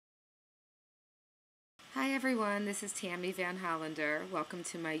Hi everyone, this is Tammi Van Hollander. Welcome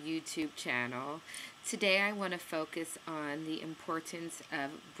to my YouTube channel. Today I want to focus on the importance of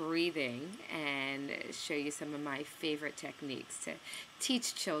breathing and show you some of my favorite techniques to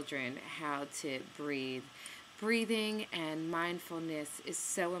teach children how to breathe. Breathing and mindfulness is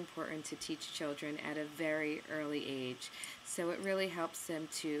so important to teach children at a very early age. So it really helps them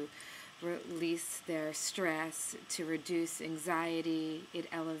to release their stress, to reduce anxiety. It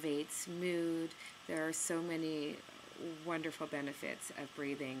elevates mood. There are so many wonderful benefits of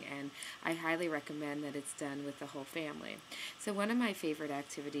breathing, and I highly recommend that it's done with the whole family. So one of my favorite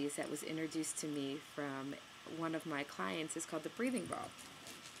activities that was introduced to me from one of my clients is called the breathing ball.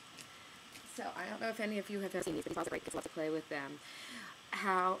 So I don't know if any of you have seen these, but these balls are great. Kids love to play with them.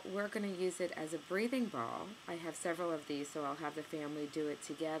 How we're going to use it as a breathing ball, I have several of these, so I'll have the family do it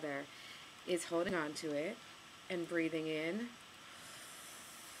together, is holding on to it and breathing in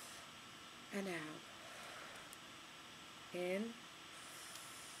and out. In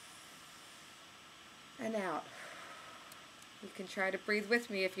and out. You can try to breathe with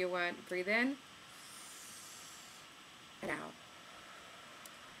me if you want. Breathe in and out.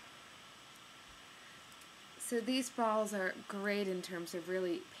 So these balls are great in terms of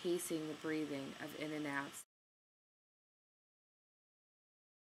really pacing the breathing of in and out.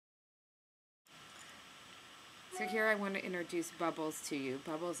 So here I want to introduce bubbles to you.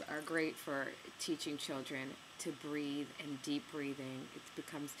 Bubbles are great for teaching children to breathe and deep breathing. It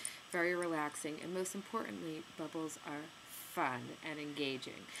becomes very relaxing, and most importantly, bubbles are fun and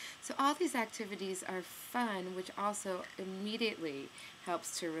engaging. So all these activities are fun, which also immediately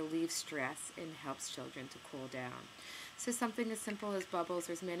helps to relieve stress and helps children to cool down. So something as simple as bubbles,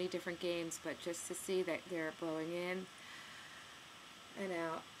 there's many different games, but just to see that they're blowing in and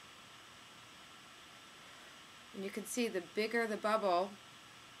out. And you can see the bigger the bubble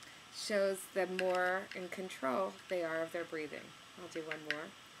shows the more in control they are of their breathing. I'll do one more.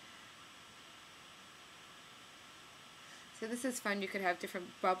 So this is fun. You could have different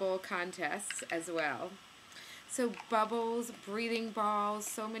bubble contests as well. So bubbles, breathing balls,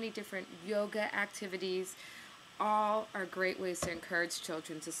 so many different yoga activities, all are great ways to encourage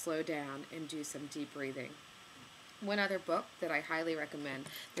children to slow down and do some deep breathing. One other book that I highly recommend,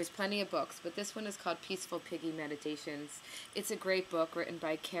 there's plenty of books, but this one is called Peaceful Piggy Meditations. It's a great book written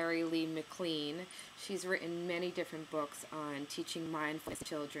by Carrie Lee McLean. She's written many different books on teaching mindfulness to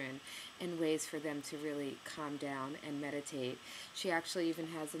children and ways for them to really calm down and meditate. She actually even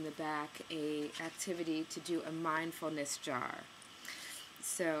has in the back a activity to do a mindfulness jar.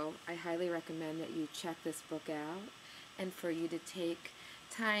 So I highly recommend that you check this book out and for you to take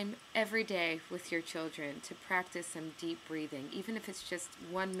time every day with your children to practice some deep breathing. Even if it's just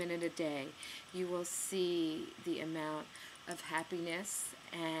 1 minute a day, you will see the amount of happiness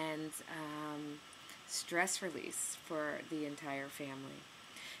and stress release for the entire family.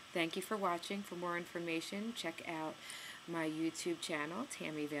 Thank you for watching. For more information, check out my YouTube channel,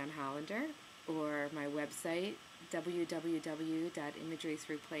 Tammi Van Hollander, or my website,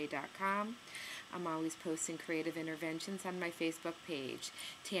 www.imagerythroughplay.com. I'm always posting creative interventions on my Facebook page,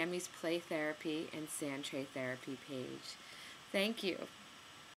 Tammy's Play Therapy and Sand Tray Therapy page. Thank you.